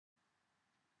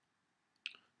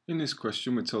In this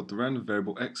question, we're told the random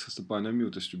variable x has the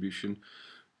binomial distribution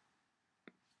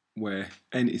where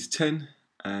n is 10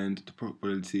 and the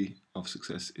probability of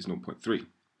success is 0.3. We're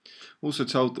also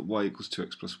told that y equals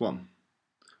 2x plus 1.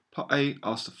 Part A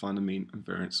asks to find the mean and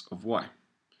variance of y.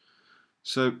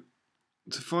 So,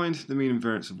 to find the mean and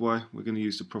variance of y, we're going to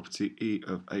use the property E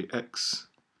of ax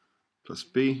plus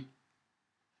b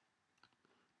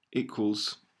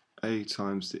equals a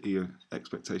times the E of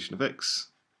expectation of x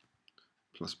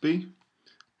plus b,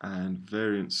 and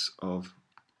variance of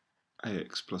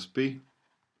ax plus b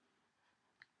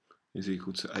is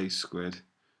equal to a squared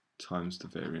times the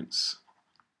variance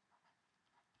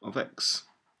of x.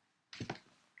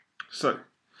 So,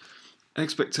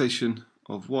 expectation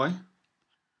of y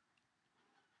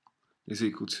is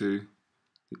equal to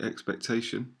the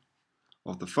expectation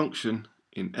of the function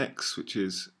in x, which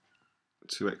is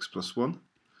 2x plus 1.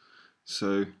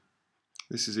 So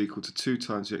this is equal to 2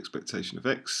 times the expectation of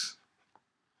x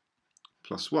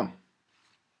plus 1.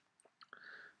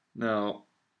 Now,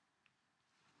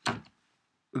 the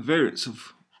variance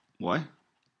of y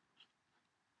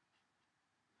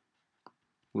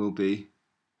will be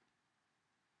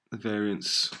the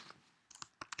variance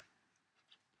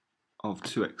of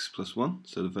 2x plus 1,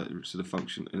 so the variance of the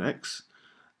function in x,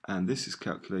 and this is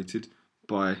calculated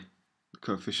by the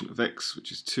coefficient of x,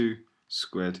 which is 2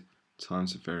 squared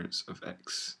times the variance of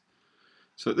x.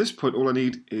 So at this point, all I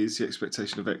need is the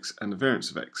expectation of x and the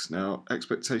variance of x. Now,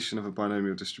 expectation of a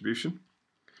binomial distribution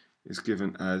is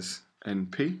given as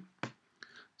np,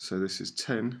 so this is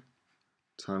 10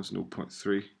 times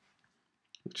 0.3,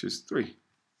 which is 3.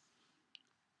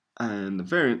 And the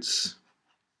variance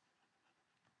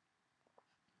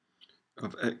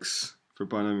of x for a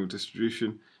binomial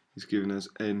distribution is given as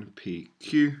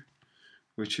npq,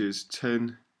 which is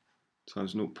 10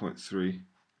 times 0.3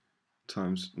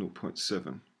 times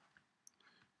 0.7,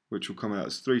 which will come out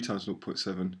as 3 times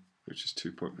 0.7, which is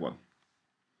 2.1.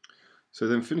 So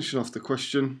then, finishing off the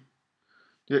question,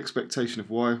 the expectation of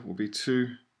y will be 2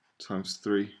 times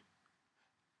 3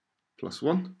 plus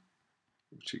 1,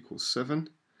 which equals 7,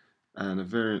 and the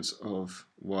variance of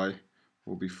y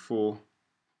will be 4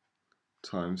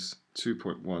 times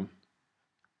 2.1,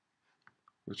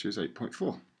 which is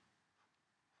 8.4.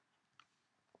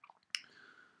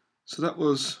 So that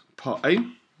was part A.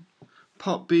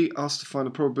 Part B asked to find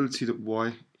the probability that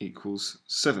y equals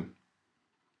 7.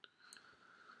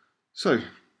 So,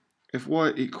 if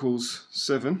y equals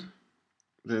 7,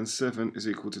 then 7 is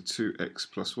equal to 2x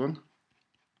plus 1.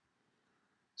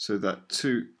 So that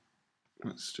 2,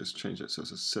 let's just change that so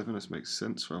it's a 7, this makes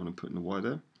sense rather than putting the y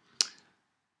there.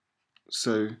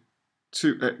 So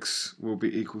 2x will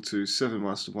be equal to 7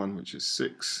 minus the 1, which is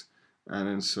 6, and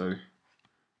then so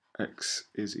x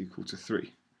is equal to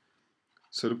 3.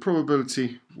 So the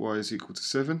probability y is equal to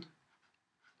 7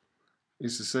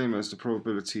 is the same as the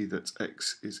probability that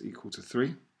x is equal to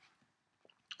 3.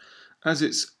 As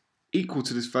it's equal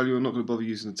to this value, I'm not going to bother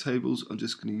using the tables, I'm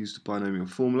just going to use the binomial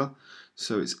formula.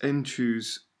 So it's n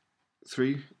choose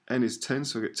 3, n is 10,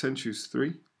 so I get 10 choose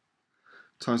 3,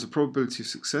 times the probability of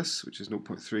success, which is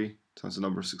 0.3, times the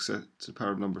number of success to the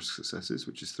power of number of successes,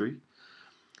 which is 3,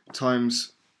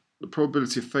 times the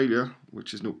probability of failure,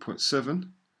 which is 0.7,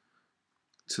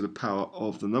 to the power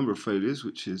of the number of failures,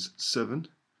 which is 7,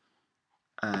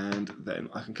 and then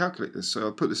I can calculate this. So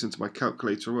I'll put this into my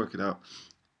calculator, work it out,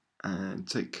 and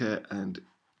take care, and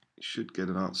you should get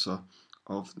an answer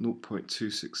of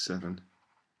 0.267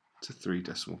 to 3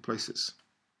 decimal places.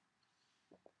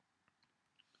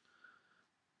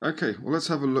 Okay, well, let's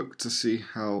have a look to see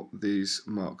how these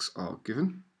marks are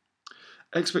given.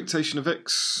 Expectation of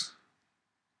x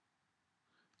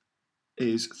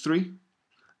is 3,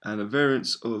 and a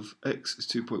variance of x is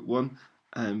 2.1,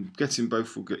 and getting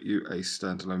both will get you a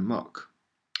standalone mark.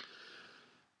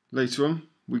 Later on,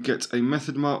 we get a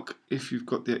method mark if you've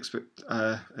got the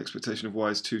expectation of y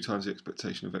is 2 times the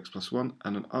expectation of x plus 1,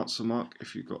 and an answer mark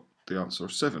if you've got the answer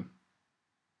of 7.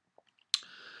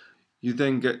 You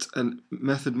then get a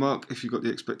method mark if you've got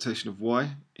the expectation of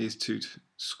y is 2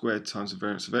 squared times the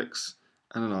variance of x,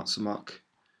 and an answer mark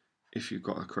if you've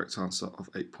got a correct answer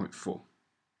of 8.4.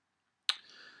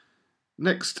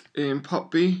 Next, in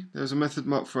part B, there's a method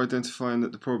mark for identifying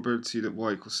that the probability that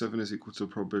y equals 7 is equal to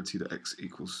the probability that x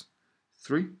equals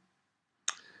 3.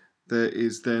 There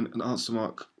is then an answer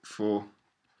mark for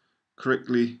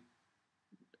correctly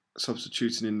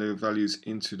substituting in the values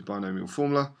into the binomial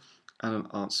formula, and an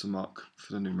answer mark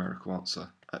for the numerical answer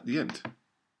at the end.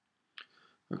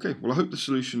 Okay, well, I hope the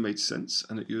solution made sense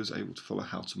and that you was able to follow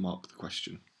how to mark the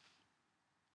question.